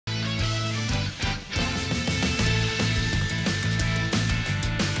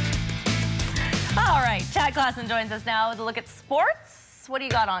Chad Claassen joins us now with a look at sports. What do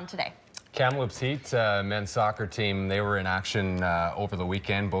you got on today? Kamloops Heat men's soccer team, they were in action over the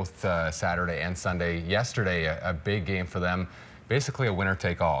weekend, both Saturday and Sunday. Yesterday, a big game for them, basically a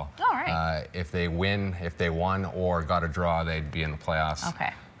winner-take-all. All right. If they won, or got a draw, they'd be in the playoffs.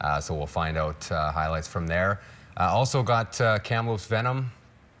 Okay. So we'll find out highlights from there. Also got Kamloops Venom.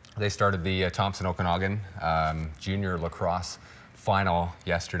 They started the Thompson Okanagan junior lacrosse final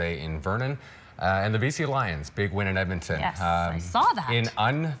yesterday in Vernon. And the BC Lions, big win in Edmonton. Yes, I saw that. In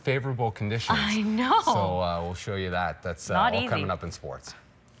unfavorable conditions. I know. So we'll show you that. That's all coming up in sports.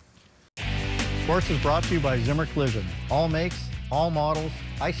 Sports is brought to you by Zimmer Collision. All makes, all models,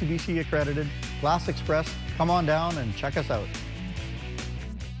 ICBC accredited, Glass Express. Come on down and check us out.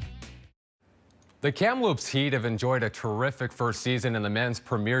 The Kamloops Heat have enjoyed a terrific first season in the men's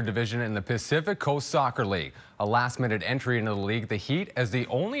premier division in the Pacific Coast Soccer League. A last-minute entry into the league, the Heat, as the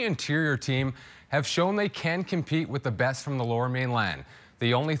only interior team, have shown they can compete with the best from the Lower Mainland.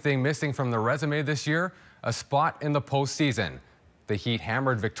 The only thing missing from their resume this year, a spot in the postseason. The Heat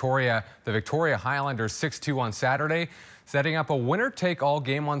hammered the Victoria Highlanders 6-2 on Saturday, setting up a winner-take-all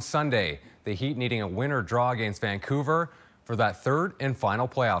game on Sunday. The Heat needing a win or draw against Vancouver for that third and final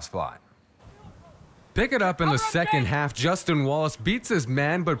playoff spot. Pick it up in the second half. Justin Wallace beats his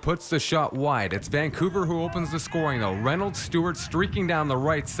man but puts the shot wide. It's Vancouver who opens the scoring though. Reynolds Stewart streaking down the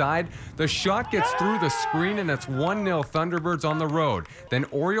right side. The shot gets through the screen and it's 1-0 Thunderbirds on the road. Then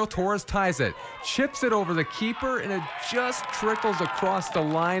Oriol Torres ties it, chips it over the keeper, and it just trickles across the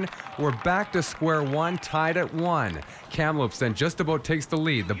line. We're back to square one, tied at 1. Kamloops then just about takes the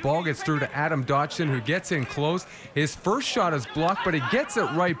lead. The ball gets through to Adam Dodgson, who gets in close. His first shot is blocked, but he gets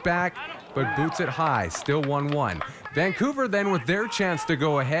it right back, but boots it high, still 1-1. Vancouver then with their chance to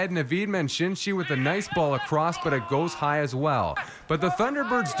go ahead. Naveed Manchinshi with a nice ball across, but it goes high as well. But the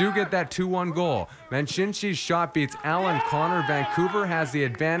Thunderbirds do get that 2-1 goal. Manchinski's shot beats Alan Connor. Vancouver has the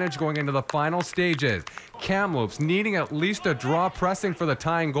advantage going into the final stages. Kamloops needing at least a draw, pressing for the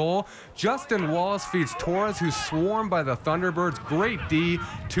tying goal. Justin Wallace feeds Torres, who's swarmed by the Thunderbirds. Great D,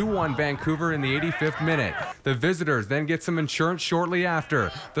 2-1 Vancouver in the 85th minute. The visitors then get some insurance shortly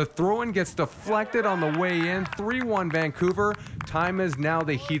after. The throw-in gets deflected on the way in, 3-1 Vancouver. Time is now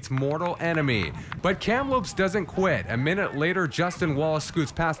the Heat's mortal enemy. But Kamloops doesn't quit. A minute later, Justin Wallace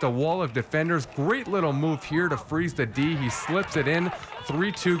scoots past a wall of defenders. Great little move here to freeze the D. He slips it in,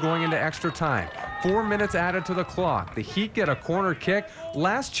 3-2 going into extra time. 4 minutes added to the clock. The Heat get a corner kick.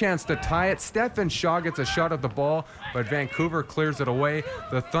 Last chance to tie it. Stephen Shaw gets a shot at the ball, but Vancouver clears it away.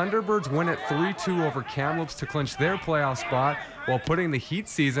 The Thunderbirds win it 3-2 over Kamloops to clinch their playoff spot while putting the Heat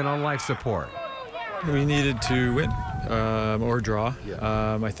season on life support. We needed to win or draw.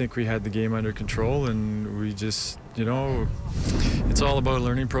 I think we had the game under control, and we just, it's all about a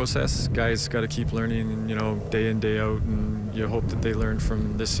learning process. Guys got to keep learning, day in, day out, and you hope that they learn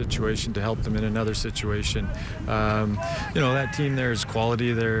from this situation to help them in another situation. That team there is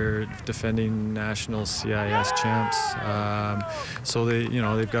quality. They're defending national CIS champs, so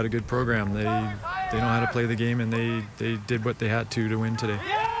they've got a good program. They know how to play the game, and they did what they had to win today.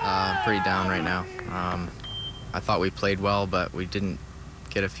 Pretty down right now. I thought we played well, but we didn't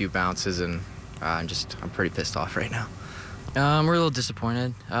get a few bounces, and I'm pretty pissed off right now. We're a little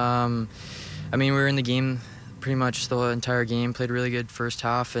disappointed. We were in the game pretty much the entire game, played really good first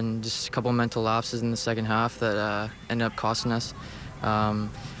half, and just a couple of mental lapses in the second half that ended up costing us. But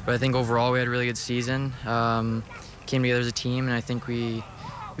I think overall we had a really good season. Came together as a team, and I think we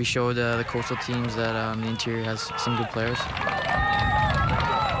showed the coastal teams that the interior has some good players.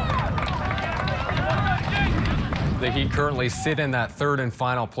 The Heat currently sit in that third and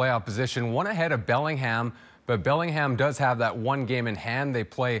final playoff position, one ahead of Bellingham, but Bellingham does have that one game in hand. They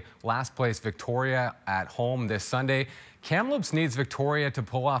play last place Victoria at home this Sunday. Kamloops needs Victoria to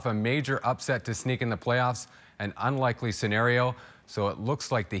pull off a major upset to sneak in the playoffs, an unlikely scenario, so it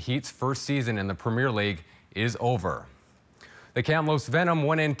looks like the Heat's first season in the Premier League is over. The Kamloops Venom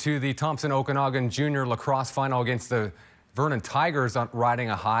went into the Thompson Okanagan Junior Lacrosse Final against the Vernon Tigers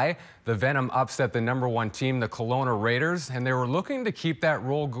riding a high. The Venom upset the #1 team, the Kelowna Raiders, and they were looking to keep that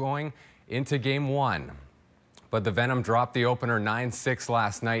roll going into Game 1. But the Venom dropped the opener 9-6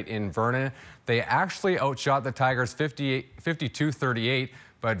 last night in Vernon. They actually outshot the Tigers 52-38,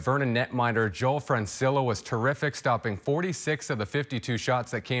 but Vernon netminder Joel Francillo was terrific, stopping 46 of the 52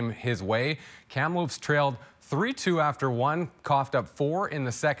 shots that came his way. Kamloops trailed 3-2 after 1, coughed up 4 in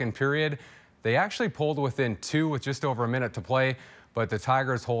the second period. They actually pulled within 2 with just over a minute to play, but the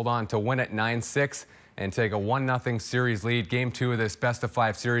Tigers hold on to win it 9-6 and take a 1-0 series lead. Game 2 of this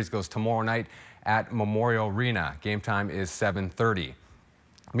best-of-5 series goes tomorrow night at Memorial Arena. Game time is 7:30.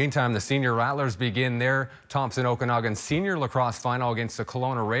 Meantime, the senior Rattlers begin their Thompson Okanagan senior lacrosse final against the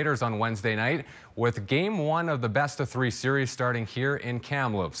Kelowna Raiders on Wednesday night, with Game 1 of the best-of-3 series starting here in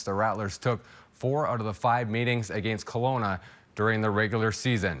Kamloops. The Rattlers took 4 out of the 5 meetings against Kelowna during the regular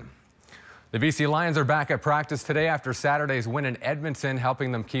season. The BC Lions are back at practice today after Saturday's win in Edmonton,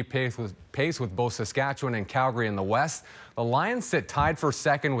 helping them keep pace with both Saskatchewan and Calgary in the West. The Lions sit tied for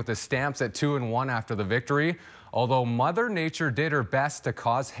second with the Stamps at 2-1 after the victory, although Mother Nature did her best to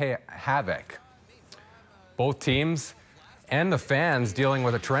cause havoc. Both teams and the fans dealing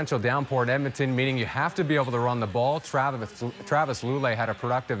with a torrential downpour in Edmonton, meaning you have to be able to run the ball. Travis Lulay had a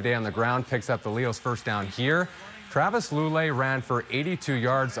productive day on the ground, picks up the Leos' first down here. Travis Lulay ran for 82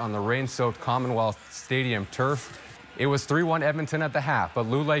 yards on the rain-soaked Commonwealth Stadium turf. It was 3-1 Edmonton at the half, but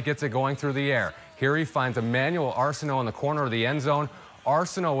Lulay gets it going through the air. Here he finds Emmanuel Arsenault in the corner of the end zone.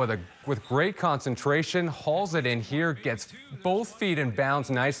 Arsenault with great concentration hauls it in here, gets both feet in bounds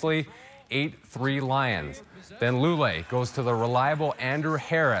nicely. 8-3 Lions. Then Lulay goes to the reliable Andrew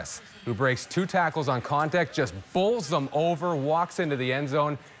Harris, who breaks 2 tackles on contact, just bowls them over, walks into the end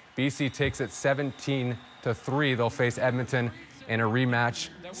zone. BC takes it 17-3. They'll face Edmonton in a rematch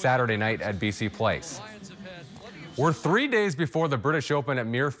Saturday night at BC Place. We're 3 days before the British Open at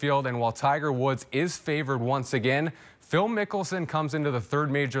Muirfield, and while Tiger Woods is favored once again, Phil Mickelson comes into the 3rd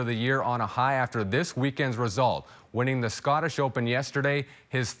major of the year on a high after this weekend's result, winning the Scottish Open yesterday,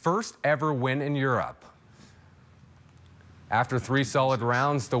 his first ever win in Europe. After 3 solid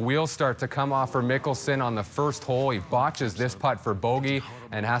rounds, the wheels start to come off for Mickelson on the first hole. He botches this putt for bogey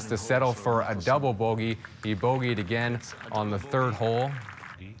and has to settle for a double bogey. He bogeyed again on the 3rd hole.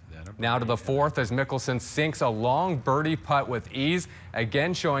 Now to the 4th as Mickelson sinks a long birdie putt with ease,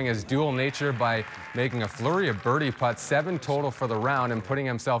 again showing his dual nature by making a flurry of birdie putts, 7 total for the round, and putting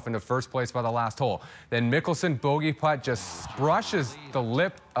himself into first place by the last hole. Then Mickelson bogey putt just brushes the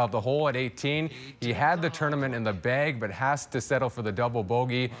lip of the hole at 18. He had the tournament in the bag, but has to settle for the double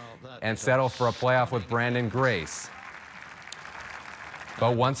bogey and settle for a playoff with Brandon Grace.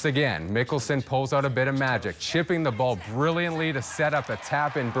 But once again, Mickelson pulls out a bit of magic, chipping the ball brilliantly to set up a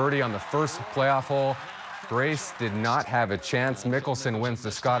tap-in birdie on the first playoff hole. Grace did not have a chance. Mickelson wins the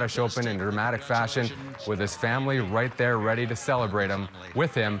Scottish Open in dramatic fashion, with his family right there ready to celebrate him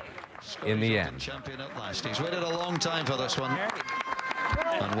with him in the end. Champion at last. He's waited a long time for this one,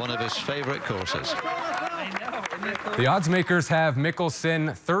 on one of his favorite courses. The odds makers have Mickelson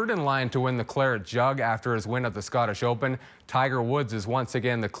 3rd in line to win the Claret Jug after his win at the Scottish Open. Tiger Woods is once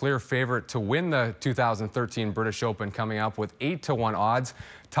again the clear favorite to win the 2013 British Open, coming up with 8-1 odds.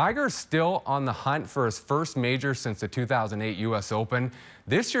 Tiger's still on the hunt for his first major since the 2008 U.S. Open.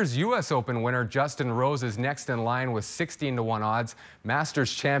 This year's U.S. Open winner Justin Rose is next in line with 16-1 odds.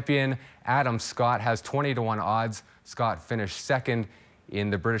 Masters champion Adam Scott has 20-1 odds. Scott finished 2nd in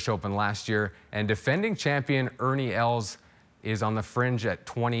the British Open last year, and defending champion Ernie Els is on the fringe at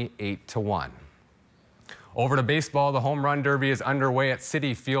 28-1. Over to baseball, the Home Run Derby is underway at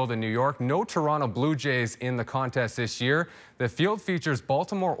Citi Field in New York. No Toronto Blue Jays in the contest this year. The field features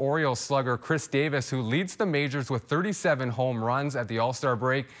Baltimore Orioles slugger Chris Davis, who leads the majors with 37 home runs at the All-Star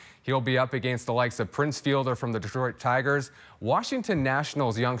break. He'll be up against the likes of Prince Fielder from the Detroit Tigers, Washington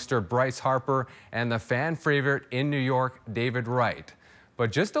Nationals youngster Bryce Harper, and the fan favorite in New York, David Wright.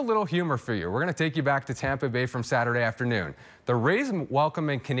 But just a little humor for you. We're going to take you back to Tampa Bay from Saturday afternoon. The Rays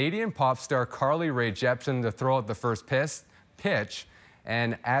welcoming Canadian pop star Carly Rae Jepsen to throw out the first pitch,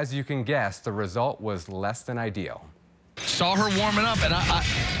 and as you can guess, the result was less than ideal. Saw her warming up, and I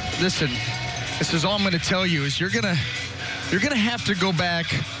listen, this is all I'm going to tell you is you're gonna have to go back.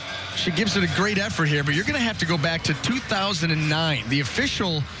 She gives it a great effort here, but you're going to have to go back to 2009.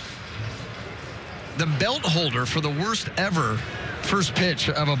 The belt holder for the worst ever first pitch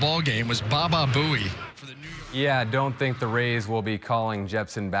of a ball game was Baba Booey. Yeah, don't think the Rays will be calling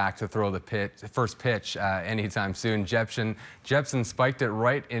Jepsen back to throw the first pitch anytime soon. Jepsen spiked it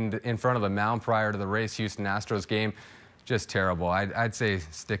right in front of the mound prior to the Rays-Houston Astros game. Just terrible. I'd say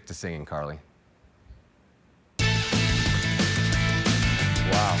stick to singing, Carly.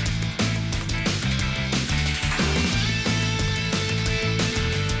 Wow.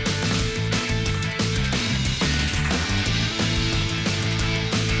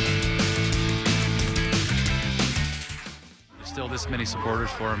 Still this many supporters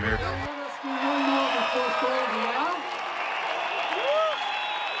for him here.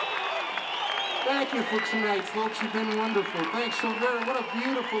 Thank you for tonight, folks. You've been wonderful. Thanks so very much. What a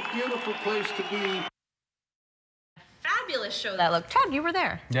beautiful, beautiful place to be. Fabulous show that look. Chad, you were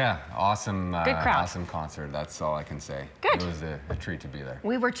there. Yeah, awesome. Good crowd. Awesome concert. That's all I can say. Good. It was a treat to be there.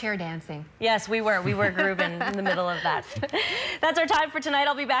 We were chair dancing. Yes, we were. We were grooving in the middle of that. That's our time for tonight.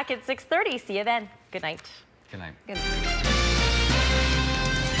 I'll be back at 6:30. See you then. Good night. Good night. Good night.